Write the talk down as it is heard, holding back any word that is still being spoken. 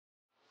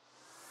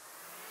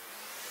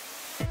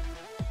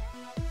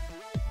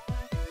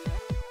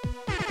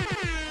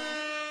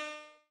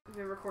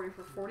recording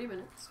for 40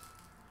 minutes.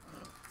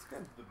 It's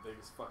kind of the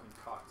biggest fucking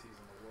cock tease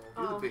in the world.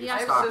 Oh, You're the he biggest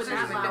has to cock open tease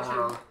that in the loud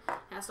world. thing.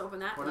 Has to open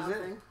that What is loud it?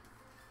 thing.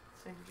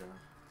 Thank you,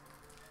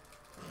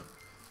 John.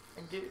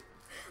 And get...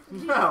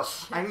 No,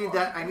 I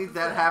need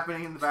that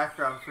happening in the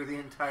background for the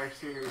entire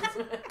series.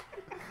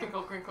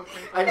 Crinkle, crinkle,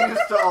 crinkle. I need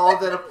us to all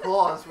then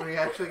applause when he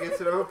actually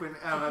gets it open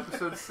on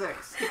episode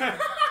 6.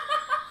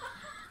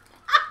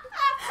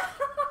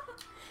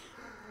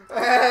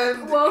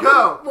 And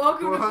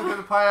welcome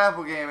to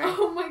Pineapple Gaming.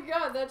 Oh my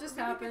god, that just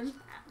happened.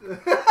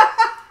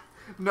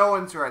 No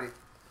one's ready.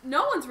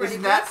 No one's ready.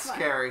 Isn't that That's fine.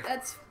 scary?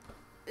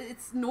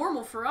 It's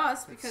normal for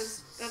us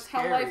because that's how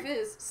scary. life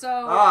is.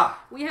 So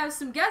we have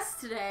some guests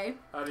today.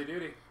 Howdy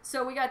doody.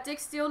 So we got Dick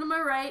Steele to my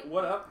right.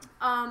 What up?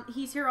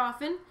 He's here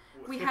often.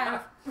 We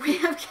Yeah.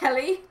 have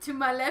Kelly to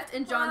my left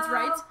and John's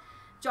right.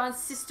 John's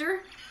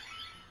sister.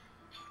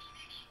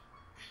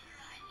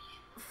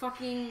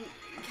 Fucking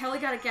Kelly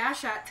got a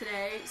gash at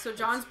today, so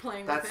John's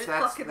playing with it.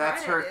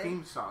 That's her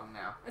theme song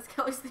now. That's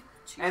Kelly's theme.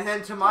 And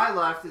then to my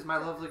left is my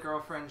lovely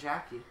girlfriend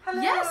Jackie.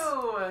 Hello!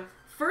 Yes.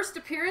 First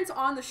appearance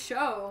on the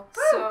show.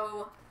 Woo.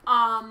 So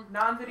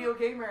Non-video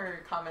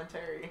gamer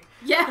commentary.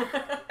 yeah.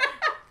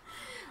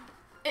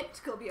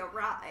 It's gonna be a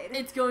ride.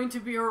 It's going to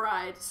be a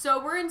ride.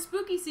 So we're in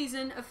spooky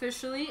season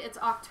officially. It's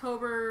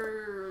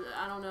October,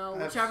 I don't know,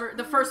 whichever,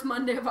 the first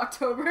Monday of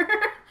October.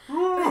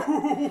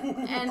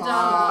 And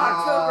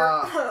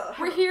October.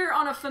 we're here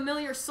on a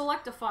familiar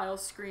Select-A-File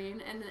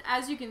screen, and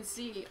as you can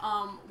see,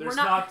 There's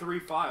not 3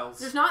 files.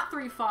 There's not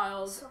 3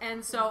 files,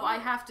 and so I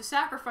have to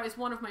sacrifice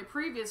one of my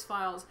previous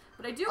files.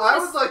 But I do. I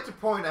would like to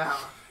point out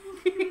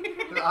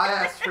that I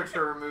asked her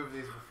to remove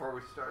these before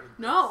we started.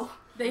 No,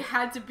 they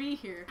had to be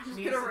here.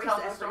 Needs to tell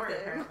the story,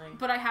 apparently.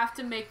 But I have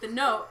to make the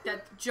note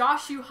that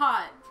Josh You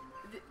Hot,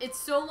 it's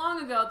so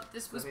long ago that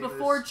this was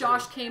before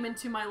Josh came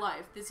into my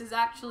life. This is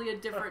actually a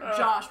different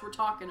Josh we're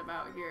talking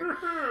about here.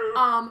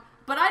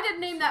 But I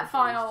didn't name that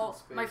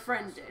file, my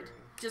friend did.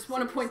 Just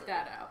want to point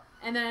that out.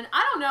 And then,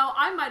 I don't know,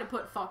 I might have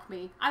put fuck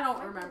me. I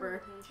don't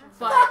remember.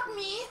 But, Fuck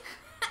me!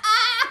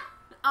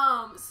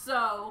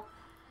 so,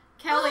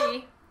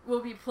 Kelly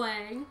will be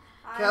playing.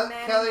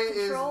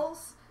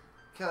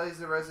 Kelly's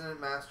the resident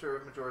master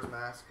of Majora's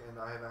Mask, and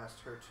I have asked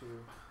her to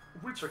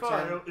Which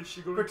pretend- file is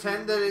she going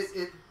pretend to that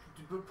it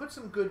put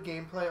some good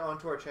gameplay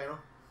onto our channel.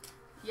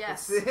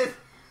 Yes. It's-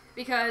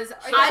 Because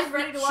Are you guys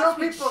ready to watch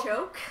me people-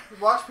 choke?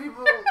 Watch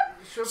people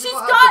show She's people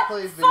how got to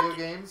play video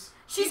games.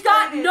 she's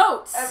got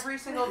notes. Every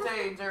single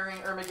day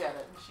during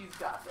Armageddon. She's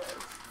got this.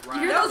 You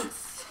hear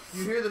those?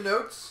 You hear the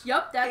notes?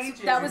 Yep,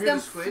 Pages. that was You hear them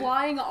the squid?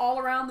 flying all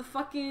around the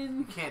fucking...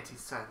 You can't, he's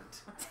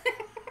silent.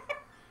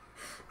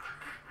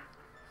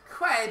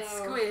 Quiet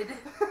So- squid.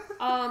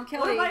 What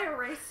Kelly, am I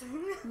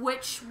erasing?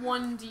 which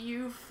one do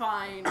you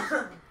find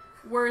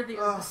worthy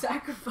of the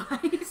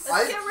sacrifice?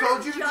 I get rid told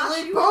of you to Josh,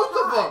 delete you both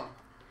of lie. them!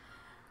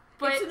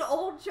 But It's an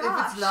old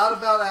Josh. If it's not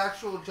about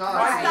actual Josh,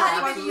 Right. It's you not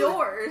even absolutely-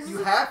 yours. You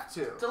have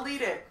to.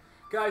 Delete it.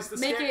 Guys, the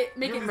make it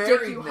You're dick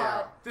married you now.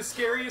 hot. The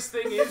scariest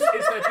thing is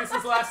that this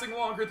is lasting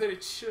longer than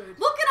it should.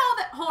 Look at all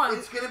that. Hold on.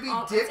 It's gonna be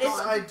Oh, Dicks it's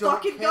I Don't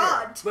Fucking Care.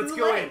 God. Let's too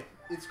go late.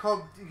 It's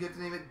called, you get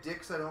to name it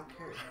Dicks I Don't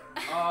Care.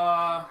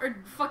 Or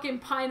fucking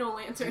Pino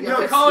Lantern. Yeah.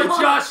 No, call it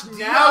Josh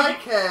now.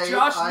 D-I-K,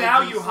 Josh now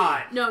I-D-C. you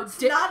hot. No, It's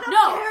Dick. not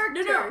No, enough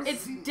no, characters.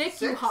 it's Dick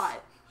Six? you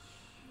hot.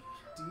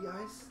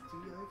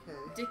 D-I-K.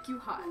 Dick you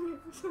hot.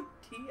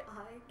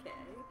 T-I-K.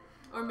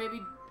 Or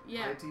maybe,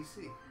 yeah.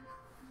 I-T-C.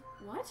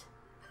 What?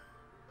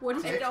 What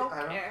is I it? don't I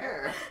don't care.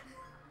 care.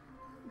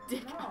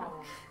 Dick.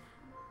 No.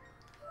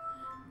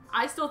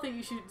 I still think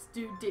you should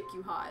do Dick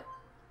you hot.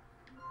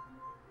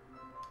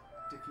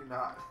 Dick you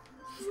not.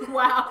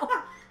 Wow.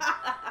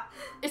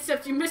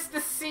 Except you missed the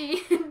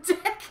C in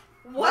Dick.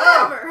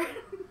 Whatever.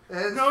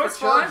 And No, for it's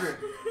fine. children.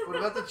 What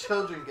about the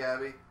children,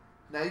 Gabby?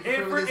 Now you can If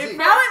put it with a for- Z. if-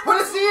 Now it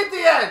Put a Z at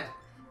the end!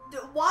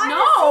 Why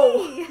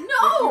No! is he?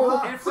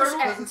 No! Dick you for-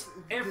 hot. end.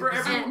 and for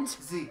every- End.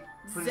 Z.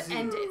 Put a Z.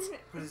 End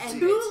it. Put a Z. End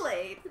Too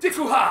late.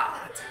 Too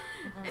hot.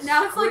 And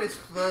now it's Squid like... is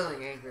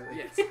flailing angrily.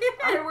 Yes.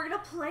 Alright, we're gonna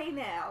play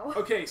now.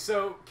 Okay,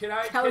 so can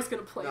I? Kelly's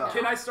gonna play No. now.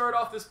 Can I start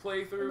off this In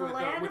playthrough the with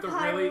land a of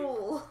really?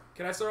 Hyrule.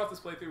 Can I start off this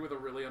playthrough with a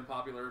really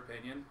unpopular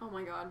opinion? Oh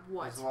my god,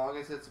 what? As long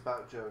as it's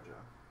about JoJo.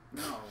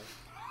 No.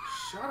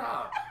 Shut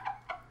up.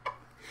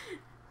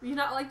 You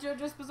not like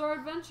JoJo's Bizarre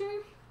Adventure?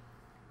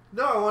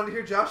 No, I wanted to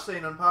hear Josh say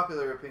an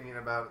unpopular opinion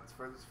about it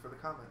for the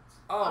comments.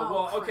 Oh, Oh,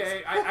 well,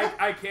 okay.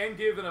 I can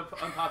give an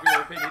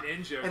unpopular opinion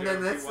in JoJo. And then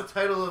if that's you the want.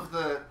 title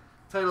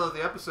of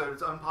the episode.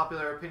 It's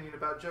unpopular opinion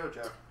about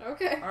JoJo.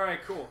 Okay. All right,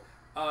 cool.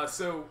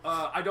 So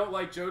I don't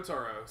like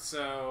Jotaro,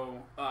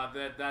 so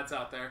that's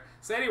out there.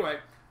 So anyway,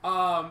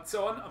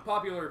 so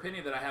unpopular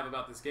opinion that I have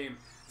about this game.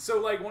 So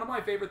like one of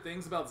my favorite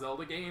things about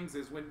Zelda games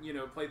is when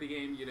play the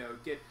game,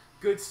 get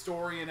good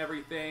story and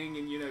everything,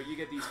 and you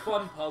get these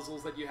fun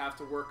puzzles that you have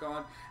to work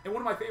on. And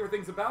one of my favorite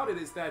things about it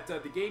is that the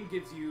game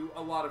gives you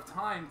a lot of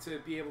time to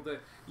be able to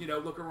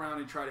look around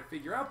and try to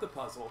figure out the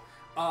puzzle.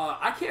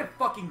 I can't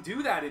fucking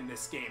do that in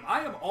this game.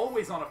 I am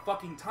always on a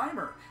fucking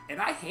timer,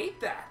 and I hate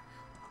that.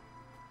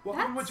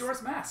 Welcome to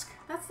Majora's Mask.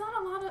 That's not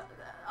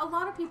a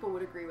lot of people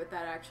would agree with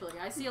that, actually.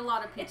 I see a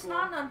lot of people. It's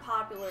not an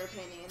unpopular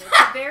opinion. It's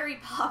a very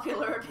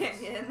popular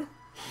opinion.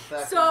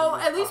 So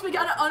at least we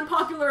got an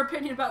unpopular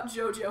opinion about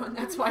JoJo, and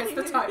that's why it's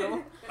the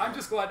title. I'm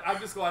just glad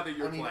that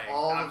you're playing.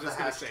 All I'm of just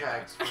the gonna say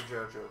that. hashtags for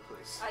JoJo,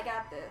 please. I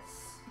got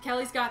this.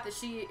 Kelly's got this.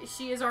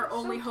 She is our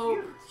only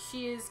hope.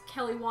 She is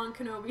Kelly Wan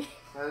Kenobi.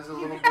 That is a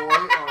little boy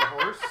on a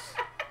horse.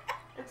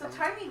 It's a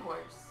tiny horse.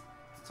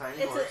 It's a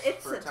tiny horse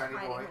It's for a a tiny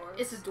boy. horse.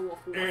 It's a dual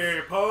force.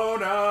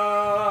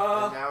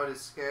 Epona! And now it is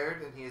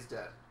scared, and he is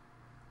dead.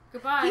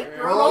 Goodbye.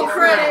 Roll Roll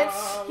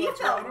credits. He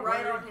fell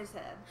right on his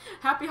head.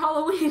 Happy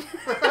Halloween.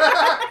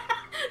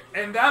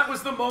 And that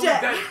was the moment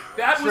Dead.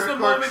 that was the Trick or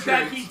moment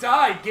that treat. he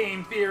died.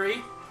 Game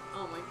theory.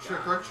 Oh my god.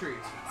 Trick or treat.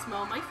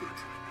 Smell my feet.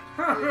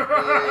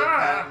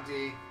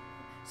 Candy.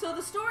 So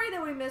the story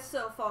that we missed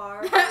so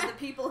far, for the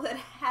people that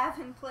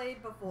haven't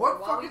played before,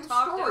 What while fucking we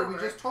talked story? over We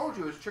just told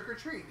you it was trick or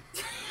treat.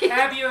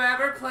 Have you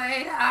ever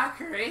played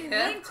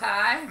Ocarina of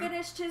Time?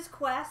 finished his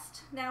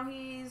quest. Now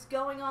he's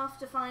going off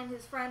to find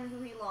his friend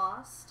who he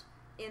lost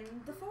in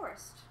the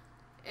forest.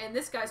 And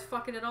this guy's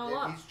fucking it all And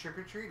up. he's trick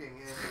or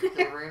treating, and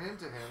they ran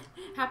into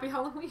him, Happy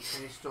Halloween.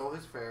 and he stole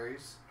his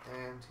fairies,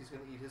 and he's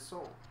gonna eat his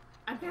soul.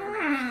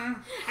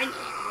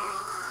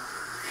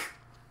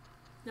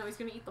 No, he's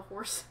gonna eat the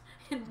horse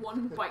in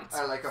one bite.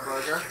 I like a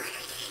burger.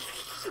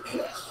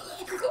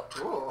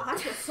 Ooh. I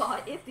just saw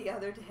it the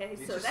other day,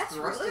 You so just that's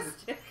thrusted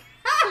realistic.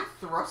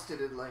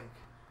 Thrusted at Link.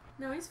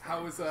 No, he's fine.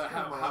 How was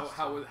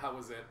how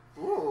was it?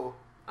 Ooh.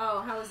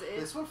 Oh, how was it?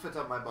 This one fit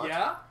up my butt.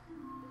 Yeah,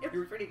 It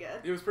was pretty good.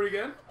 it was pretty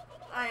good.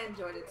 I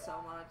enjoyed it so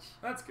much.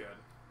 That's good.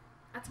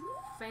 That's You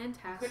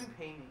fantastic. couldn't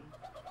pay me.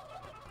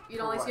 You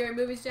don't like what? scary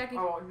movies, Jackie?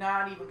 Oh,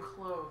 not even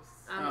close.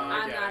 Nope.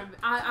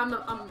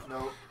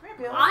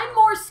 I'm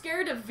more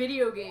scared of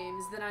video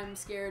games than I'm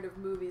scared of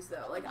movies,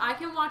 though. Like, I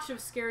can watch a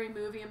scary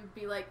movie and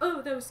be like,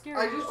 oh, that was scary,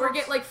 I just or don't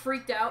get, like,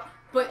 freaked out.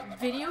 But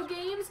video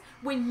games,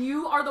 when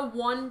you are the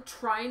one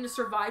trying to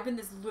survive in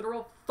this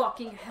literal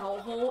fucking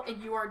hellhole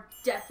and you are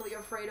deathly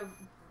afraid of,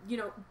 you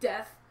know,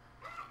 death,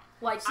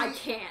 like, See, I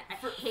can't. I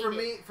hate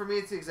it. For me,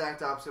 it's the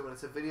exact opposite. When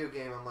it's a video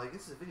game, I'm like,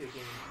 this is a video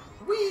game.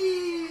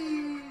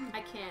 Whee! I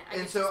can't. I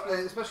And get so,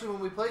 this- especially when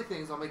we play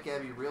things, I'll make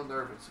Gabby real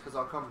nervous because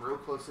I'll come real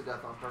close to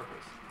death on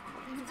purpose.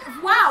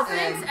 Wow,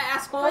 thanks, and-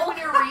 asshole. Like when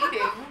you're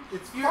reading,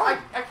 It's I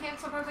fun. can't.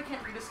 Sometimes I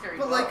can't read a scary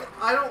But book. like,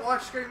 I don't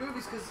watch scary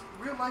movies because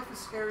real life is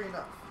scary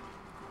enough.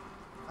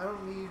 I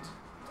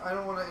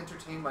don't want to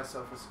entertain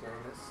myself with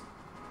scariness.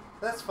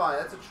 That's fine.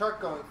 That's a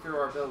truck going through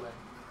our building.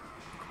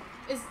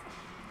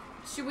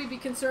 Should we be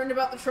concerned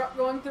about the truck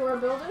going through our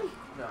building?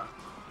 No,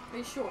 Are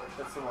you sure?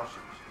 that's the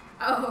washing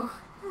machine. Oh.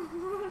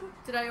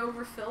 Did I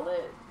overfill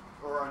it?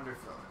 Or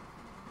underfill it.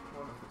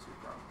 One of the two,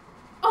 probably.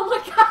 Oh my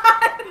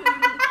god!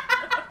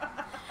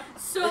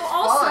 So It's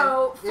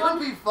also, fine. It'll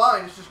be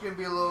fine. It's just gonna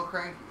be a little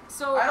cranky.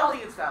 so I don't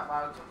think it's that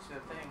loud. It's a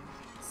thing.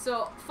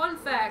 so fun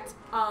fact. It's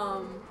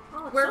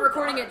We're so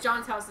recording dark. at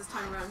John's house this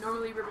time around.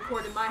 Normally we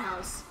record in my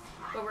house,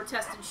 but we're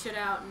testing shit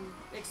out and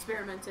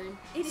experimenting.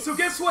 It is So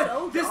guess what?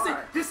 so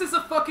dark. This is a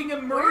fucking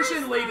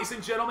immersion, Where's ladies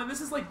and gentlemen. This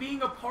is like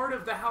being a part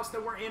of the house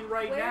that we're in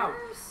right now.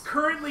 Where's-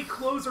 Currently,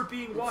 clothes are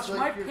being washed. like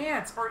My you're-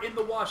 pants are in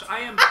the wash. I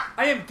am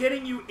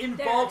getting you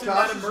involved in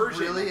Josh that is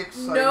immersion. really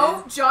excited.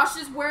 No, Josh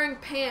is wearing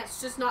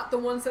pants, just not the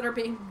ones that are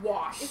being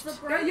washed. Is the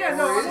Yeah,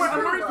 no, Or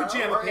I'm wearing low?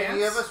 pajama Are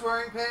any of pants. us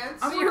wearing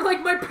pants? So you're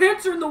like, my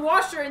pants are in the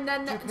washer, and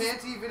then Do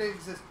pants even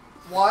exist?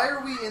 Why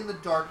are we in the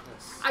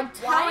darkness? I'm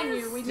Why telling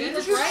is- you, we Did need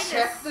Did to you brightness.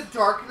 check the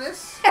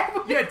darkness?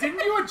 Yeah, didn't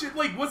you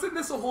like? Wasn't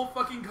this a whole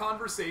fucking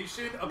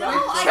conversation No, about?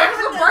 I Check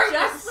couldn't the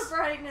brightness. adjust the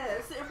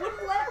brightness. It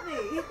wouldn't let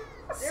me.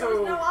 There So, was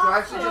no do I option.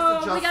 actually just Oh,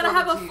 adjust we gotta on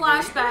have the a TV?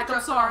 flashback. I'm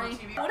Just on sorry.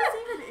 TV. What is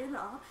even in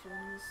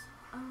options?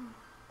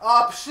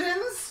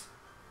 Options?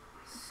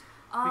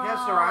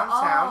 Because surround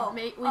sound.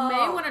 We may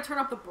Oh. want to turn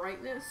up the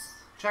brightness.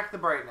 Check the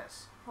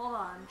brightness. Hold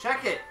on.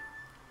 Check it.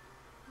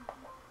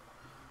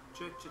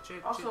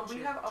 Also, we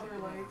have other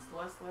lights,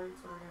 less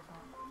lights. What are we gonna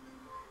talk?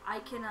 I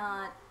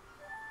cannot.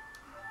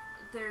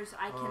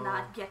 I Oh.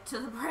 cannot get to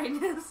the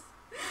brightness.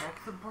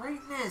 Check the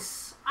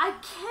brightness. I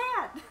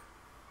can't.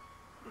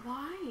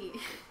 Why?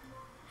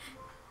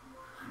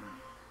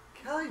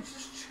 Kelly,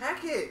 just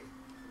check it.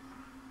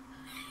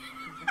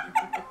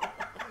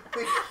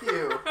 Thank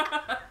you.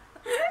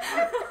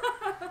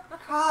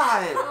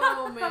 God.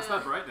 Oh man. That's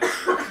not brightness.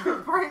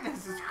 The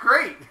brightness is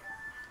great.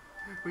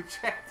 We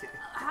checked it.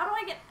 How do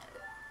I get?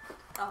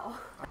 Oh,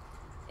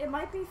 it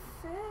might be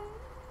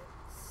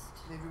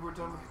fixed. Maybe we're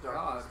done with the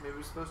darkness. God. Maybe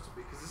we're supposed to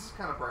be, because this is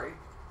kind of bright.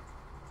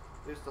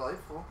 It's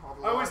delightful. All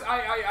the I was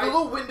light. The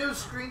little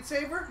Windows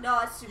screensaver. No,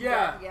 it's too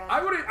Yeah, bright again.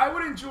 I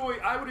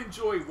would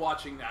enjoy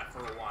watching that for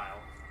a while.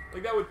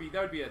 Like that would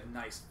be a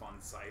nice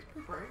fun sight.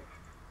 Right.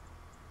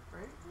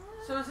 Right.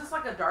 So is this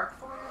like a dark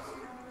forest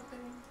kind of thing?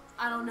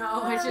 I don't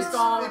know. It's just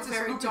all It's a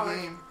very spooky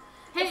dark. game.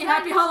 Hey, It's not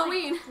happy just,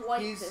 Halloween! Like,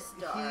 quite this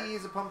dark.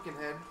 He's a pumpkin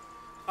head.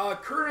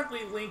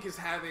 Currently, Link is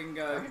having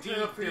I can turn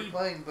it up for your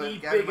playing, but the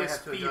Gabby might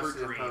biggest have to fever adjust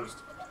it in dream post.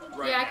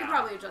 right Yeah, I could now.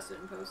 probably adjust it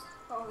in post.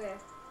 Okay.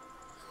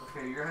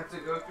 Okay, you're gonna have to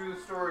go through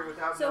the story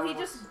without. So knowing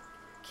he just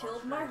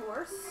killed my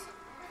horse.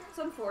 It's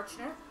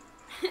unfortunate.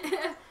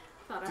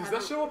 Does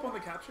that show up on the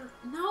capture?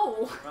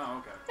 No.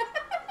 Oh,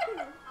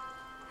 okay.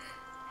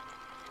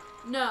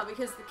 No,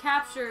 because the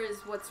capture is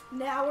what's...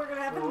 Now we're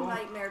gonna have a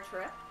nightmare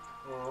trip.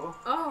 Oh.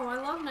 Oh, I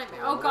love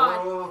nightmare. Oh,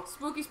 God.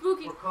 Spooky,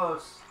 spooky. We're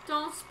close.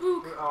 Don't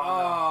spook.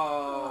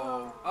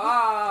 Oh. No.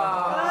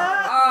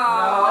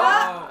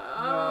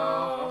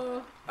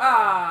 Oh.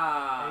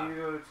 Ah.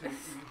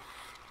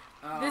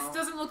 This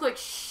doesn't look like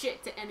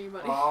shit to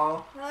anybody.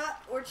 Oh.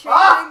 We're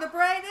changing the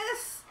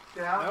brightness.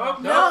 Down. No.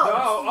 No.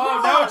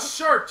 Oh, no, it's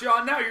sharp,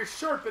 John. Now you're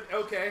sharp, but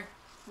okay.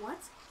 What?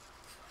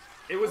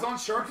 It was on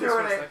sharpness We're for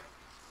a doing it. sec.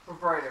 We're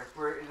brighter.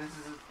 This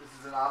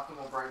is an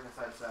optimal brightness,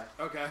 I'd say.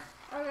 Okay.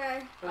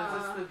 Okay. But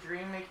is this the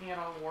dream making it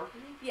all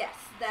warpy? Yes,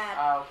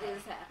 that okay.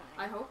 is happening.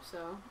 I hope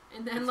so.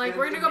 And then, It's like,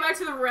 we're gonna go back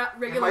to the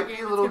regular It might game.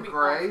 be a little it's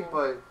gonna gray, be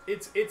awful. but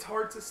It's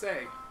hard to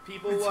say.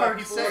 People, it's hard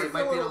to people say. are- It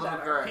might be a little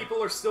better. gray.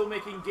 People are still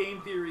making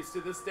game theories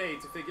to this day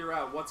to figure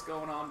out what's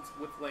going on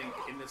with Link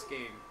in this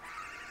game.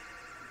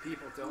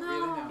 People don't really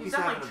know. He's He's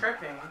definitely having a-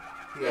 tripping.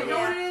 Yeah. You know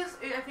what it is?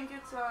 I think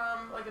it's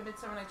like a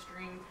Midsummer Night's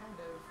Dream kind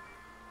of.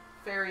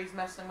 Fairies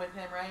messing with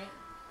him, right?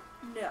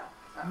 No.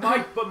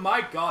 But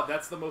my God,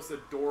 that's the most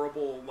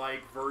adorable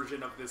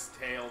version of this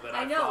tale that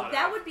I I've know, thought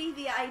that of. would be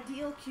the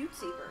ideal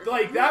cutesy version.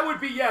 Like that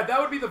would be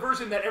the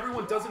version that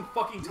everyone doesn't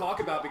fucking talk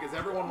about because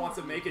everyone wants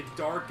to make it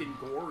dark and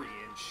gory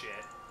and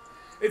shit.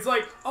 It's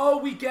like, oh,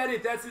 we get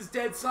it, that's his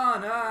dead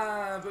son,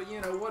 but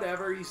you know,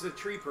 whatever, he's a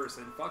tree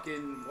person,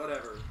 fucking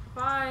whatever.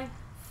 Bye.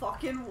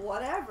 Fucking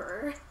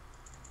whatever.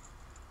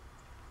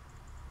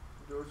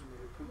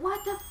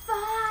 What the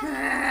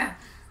fuck?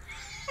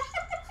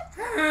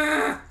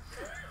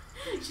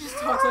 She just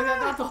talks like that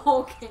throughout the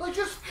whole game. Like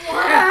just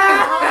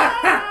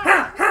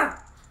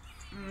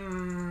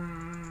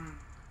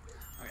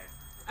Okay.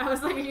 I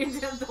was like, you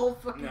did the whole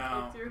fucking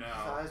No, thing through. His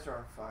no. eyes are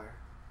on fire.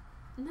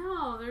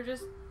 No, they're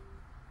just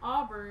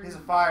auburn. He has a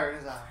fire in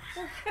his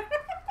eyes.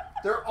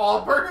 They're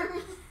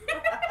auburn?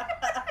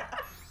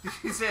 Did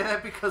you say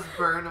that because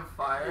burn of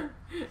fire?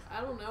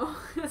 I don't know.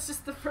 That's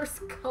just the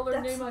first color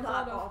That's name I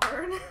not thought of.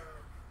 Auburn.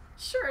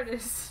 Sure it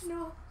is.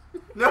 No.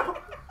 No.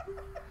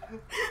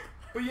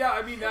 But yeah,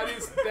 I mean that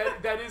is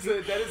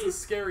a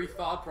scary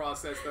thought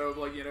process though. Of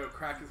like, you know,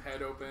 crack his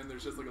head open.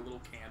 There's just like a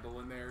little candle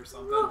in there or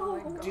something. Oh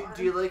my God.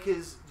 Do you like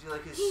his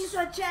He's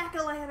a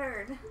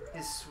jack-o'-lantern.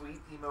 his sweet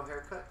emo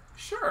haircut?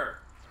 Sure,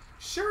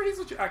 he's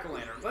a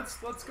jack-o'-lantern. Let's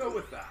go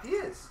with that. He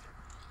is.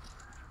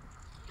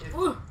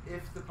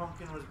 If the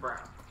pumpkin was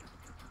brown.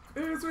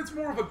 It's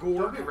more of a Don't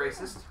gourd. be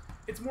racist.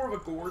 It's more of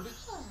a gourd.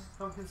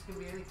 Pumpkins can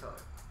be any color.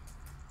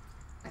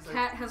 A He's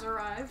cat has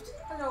arrived.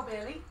 Hello,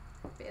 Bailey.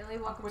 Bailey,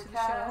 welcome to the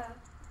show.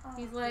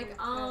 He's like,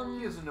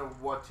 He doesn't know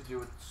what to do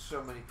with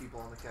so many people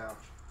on the couch.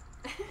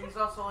 He's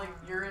also like,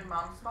 you're in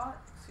mom's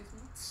spot? Excuse me?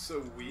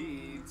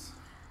 Sweet.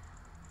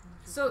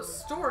 So,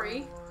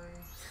 Story.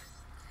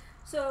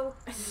 So,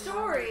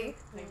 Story,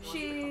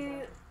 she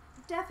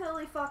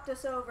definitely fucked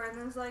us over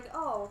and was like,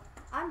 oh,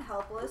 I'm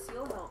helpless,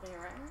 you'll help me,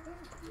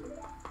 right?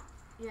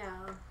 Yeah.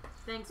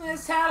 Thanks.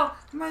 Tail.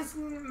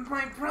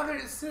 My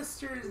brother's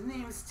sister's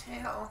name is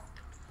Tail.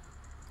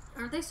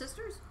 Aren't they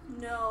sisters?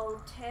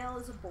 No, Tail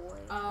is a boy.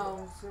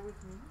 Oh.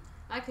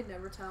 I could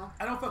never tell.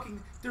 I don't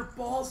fucking. They're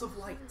balls of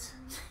light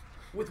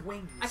with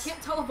wings. I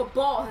can't tell if a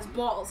ball has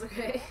balls,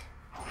 okay?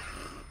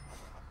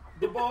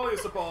 The ball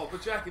is a ball,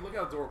 but Jackie, look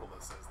how adorable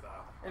this is,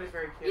 though. It is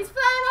very cute. He's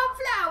flying on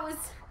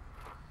flowers.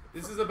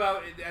 This is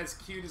about as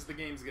cute as the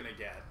game's gonna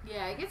get.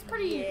 Yeah, it gets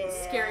pretty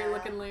scary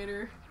looking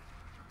later.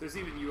 There's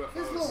even He's a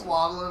UFOs. little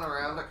waddling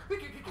around. Like,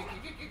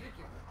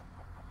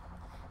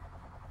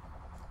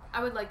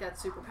 I would like that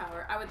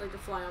superpower. I would like to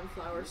fly on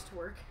flowers to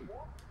work.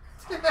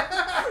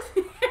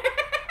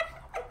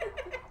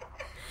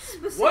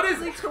 What is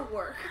Specifically to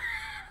work.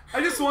 I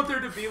just want there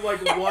to be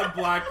like one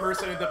black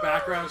person in the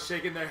background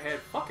shaking their head.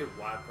 Fucking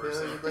white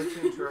person. Would you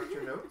like to interrupt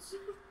your notes?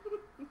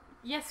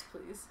 Yes,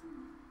 please.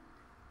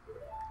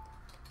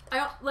 I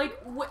don't, like,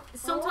 what,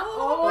 sometimes,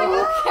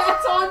 Oh.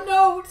 cat's on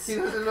notes! He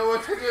doesn't know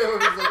what to do.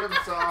 He's like,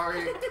 I'm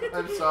sorry.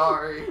 I'm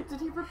sorry.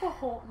 Did he rip a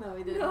hole? No,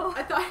 he didn't. No.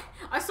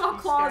 I saw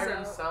He's claws scared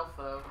out. himself,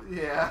 though.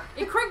 Yeah.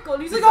 It crinkled.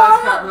 He's His like,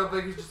 eyes got oh! real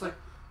big. He's just like,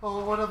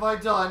 oh, what have I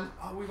done?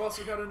 Oh, we've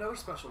also got another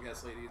special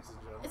guest, ladies and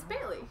gentlemen. It's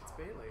Bailey. It's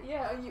Bailey.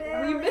 Yeah,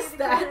 Bailey we missed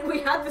that. We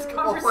had this Oh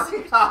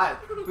conversation. my god.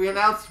 We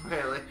announced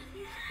Bailey.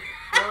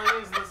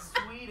 Bailey is the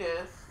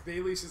sweetest.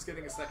 Bailey's just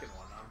getting a second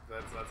one.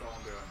 That's all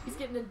I'm doing. He's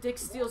getting a Dick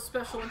Steele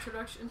special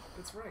introduction.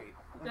 That's right.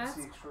 That's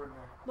MC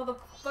extraordinary.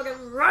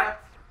 motherfucking right.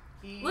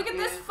 He Look at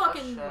this is a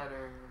fucking-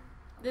 shedder.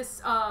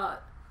 This,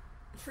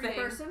 Tree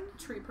person?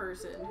 Tree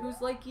person. Who's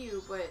like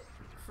you, but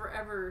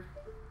forever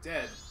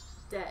Dead.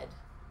 dead.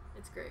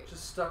 It's great.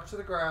 Just stuck to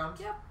the ground.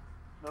 Yep.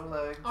 No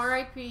legs.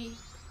 R.I.P.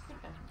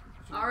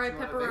 Alright, Do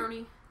you wanna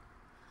pepperoni.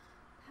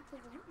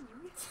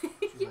 Do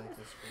you like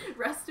this food?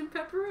 Rest in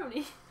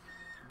pepperoni.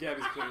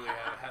 Gabby's clearly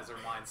has her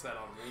mind set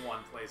on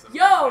one place. And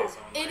Yo, one place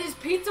only. it is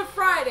Pizza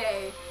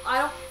Friday. I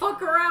don't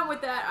fuck around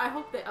with that. I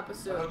hope the I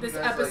episode, hope this you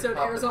guys like episode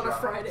Papa airs on a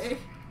John's. Friday.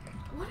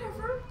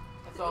 Whatever.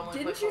 That's all I'm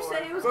Didn't you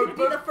say it was But- going to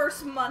be but- the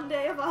first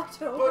Monday of But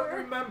October?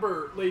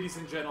 remember, ladies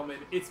and gentlemen,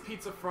 it's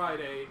Pizza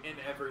Friday in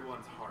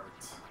everyone's heart.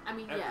 I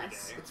mean, Every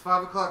yes. day. It's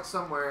 5 o'clock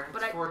somewhere.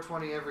 But It's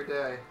 4:20 every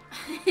day.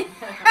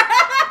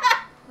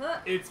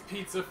 It's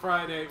Pizza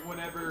Friday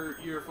whenever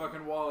your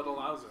fucking wallet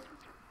allows it.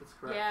 That's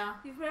correct. Yeah.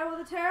 You've met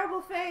with a terrible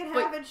fate,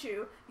 But- haven't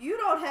you? You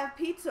don't have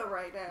pizza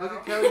right now. Look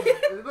at Kelly's.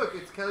 Look,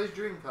 it's Kelly's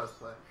dream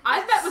cosplay.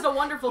 I've met with a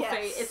wonderful Yes.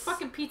 fate. It's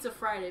fucking Pizza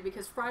Friday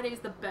because Friday is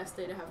the best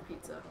day to have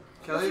pizza.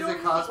 Kelly's a What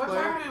time do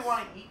cosplayer. we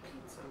want to eat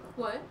pizza?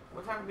 What?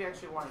 What time do we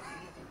actually want to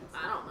eat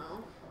pizza? I don't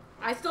know.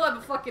 I still have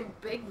a fucking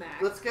Big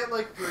Mac. Let's get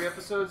like 3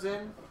 episodes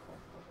in,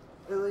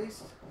 at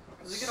least.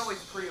 Because we can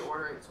always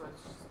pre-order it, so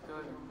it's just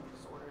good. And we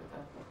just order it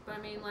then. But I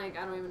mean, like,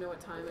 I don't even know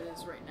what time it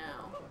is right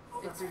now.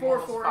 It's Every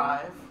 4:40.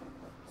 5.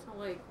 So,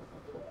 like,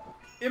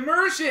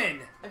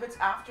 Immersion! If it's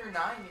after 9,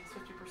 it's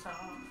 50%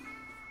 off.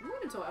 wait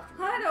until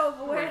after. I know of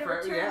a way Wait to for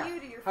it, return yeah. you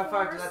to your High five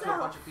former to that to a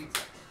bunch self. of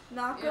pizza.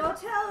 Not Yeah. gonna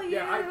tell you.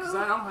 Yeah, because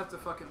I don't have to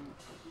fucking...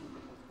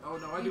 Oh,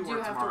 no, I You do do work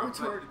have to tomorrow, work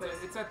to but work, but-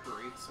 it's at 3,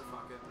 so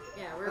fuck it.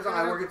 Yeah, That's all,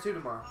 I work at 2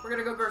 tomorrow. we're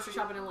gonna go grocery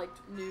shopping at like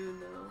noon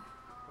though.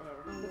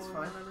 Whatever. That's Or fine.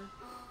 whatever.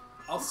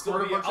 I'll Record still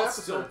a be bunch of I'll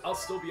still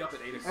episodes. be up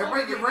at 8 o'clock.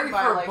 Everybody get ready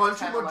By, for a like, bunch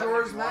 10, of 11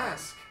 Majora's if you want.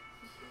 Mask.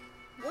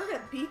 We're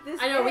gonna beat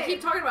this I know, we game.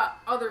 keep talking about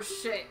other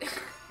shit.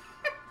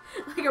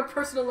 Like our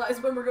personal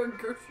lives when we're going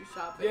grocery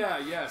shopping. Yeah,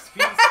 yeah.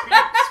 Speed.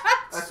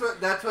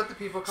 That's what the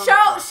people come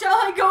Shall for.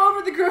 I go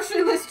over the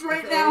grocery list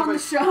right Okay, now on the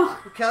everybody-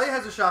 show? Kelly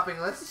has a shopping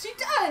list. She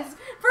does!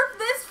 For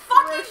this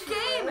fucking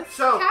game!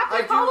 So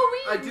Happy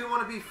Halloween! I do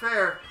want to be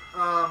fair.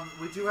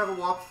 We do have a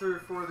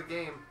walkthrough for the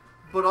game,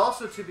 but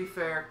also to be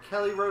fair,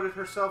 Kelly wrote it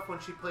herself when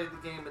she played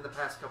the game in the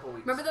past couple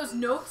weeks. Remember those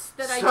notes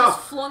that I So-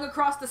 just flung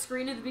across the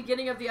screen at the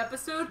beginning of the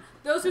episode?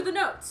 Those are the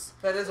notes.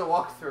 That is a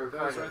walkthrough,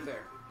 That was kind right of,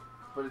 there.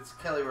 but it's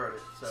Kelly wrote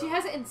it. So She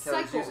has it in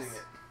Kelly's cycles. using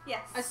it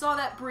Yes. I saw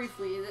that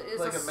briefly. It's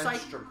like a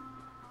cycle. menstruum.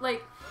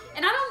 Like,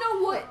 and I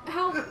don't know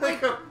how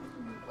Like a-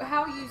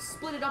 how you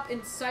split it up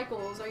in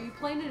cycles. Are you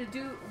planning to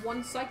do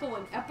one cycle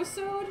an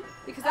episode?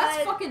 Because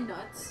that's fucking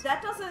nuts.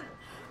 That doesn't.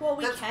 Well,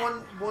 we That's can.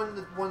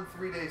 one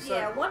 3-day cycle.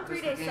 Yeah, one because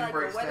 3-day the game cycle.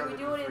 breaks Whether down we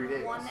into do it 3 in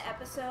days. one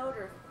episode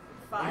or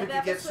You 5 have to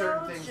episodes, get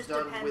certain things just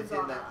done depends within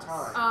on that us.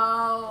 time.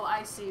 Oh,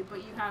 I see.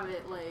 But you have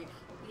it like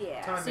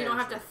Yeah. Time so you don't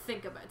have to management.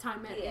 think about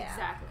time management. Yeah.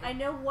 Exactly. I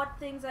know what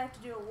things I have to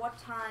do at what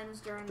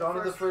times during Dawn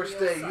of the first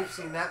real day. cycle. You've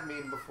seen that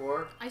meme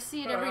before. I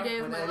see it every day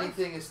of When my life.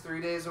 anything is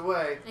 3 days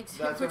away, that's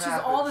Which what is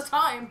happens. all the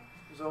time.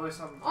 There's always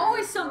something. 3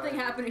 Always days something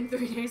away. happening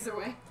 3 days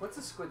away. What's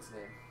the squid's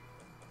name?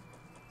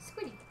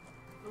 Squiddy.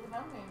 Look at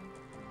that name.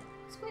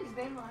 Squiddy. He's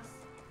nameless.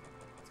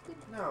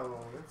 Squiddy. No,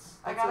 it's.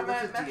 I got him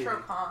that's at a deity.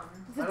 MetroCon.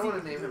 I don't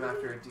want to name him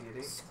after a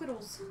deity.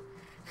 Squiddles.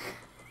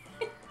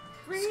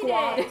 3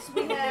 Squad. days.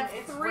 We have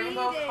It's 3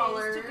 rainbow days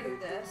colored. to do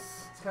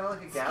this. It's kind of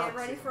like a Let's galaxy. get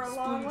ready for a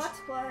long Splooge. let's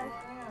play.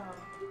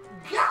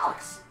 Yeah.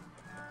 Galaxy.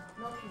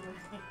 Milky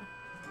Way.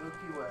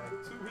 Milky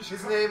Way.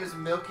 His name is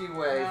Milky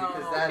Way No.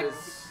 because that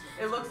is.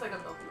 It looks like a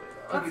Milky Way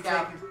though. Could be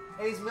Yeah. taken.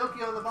 And he's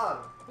milky on the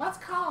bottom. Let's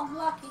call him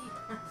Lucky,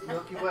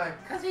 Milky Way.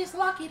 because he's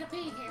lucky to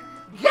be here.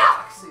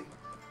 Galaxy.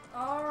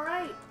 All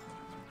right.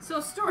 So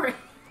story.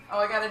 Oh,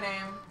 I got a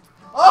name.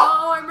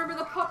 Oh! Oh, I remember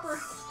the pupper.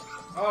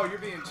 Oh, you're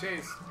being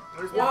chased.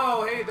 There's, Yeah.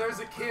 whoa, hey, there's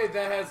a kid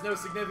that has no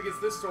significance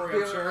this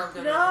story, I'm sure.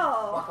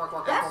 No.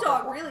 That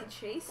dog really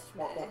chased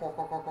me.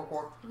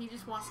 He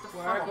just wants to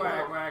Quack, fuck you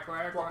quack, up. quack,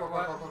 quack,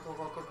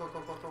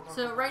 quack, quack.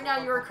 So right now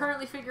you are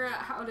currently figuring out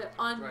how to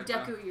Right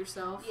undeku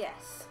yourself.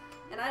 Yes.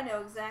 And I know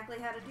exactly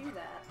how to do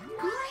that.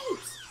 Great.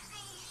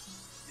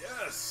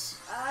 Yes.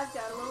 I've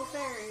got a little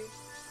fairy.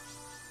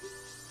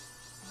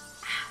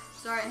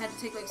 Sorry, I had to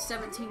take like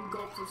 17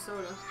 gulps of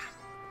soda.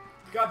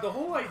 God, the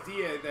whole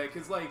idea that,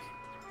 because, like,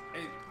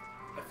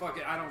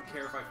 I don't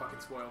care if I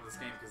fucking spoil this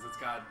game, because it's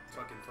got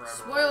fucking forever.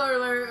 Spoiler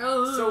alert.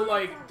 Ugh. So,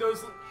 like,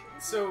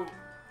 so,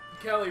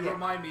 Kelly, Yeah.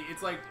 remind me,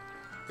 it's like,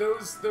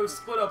 those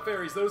split up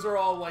fairies, those are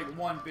all, like,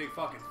 one big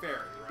fucking fairy,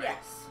 right?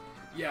 Yes.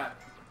 Yeah.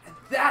 And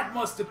that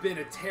must have been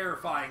a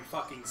terrifying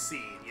fucking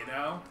scene, you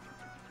know?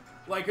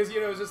 Like, because,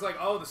 it was just like,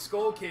 oh, the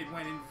Skull Kid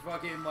went and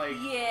fucking, like...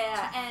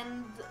 Yeah,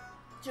 and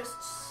just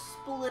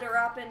split her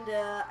up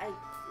into,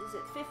 is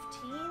it 15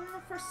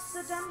 for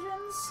the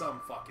dungeons? Some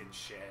fucking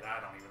shit. I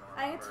don't even remember.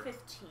 I think it's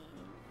 15.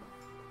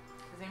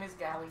 His name is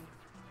Gally.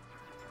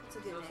 It's a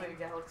It good looks like a name.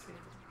 galaxy.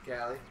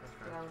 Galley.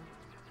 Gally.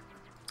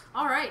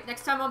 Alright,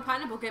 next time on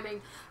Pineapple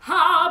Gaming.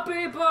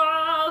 Happy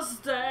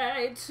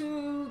birthday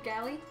to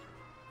Gally.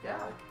 Yeah.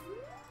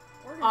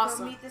 We're gonna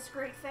Awesome. go meet this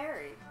great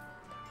fairy.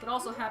 But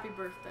also happy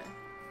birthday.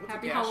 What's a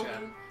Happy gash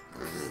Halloween.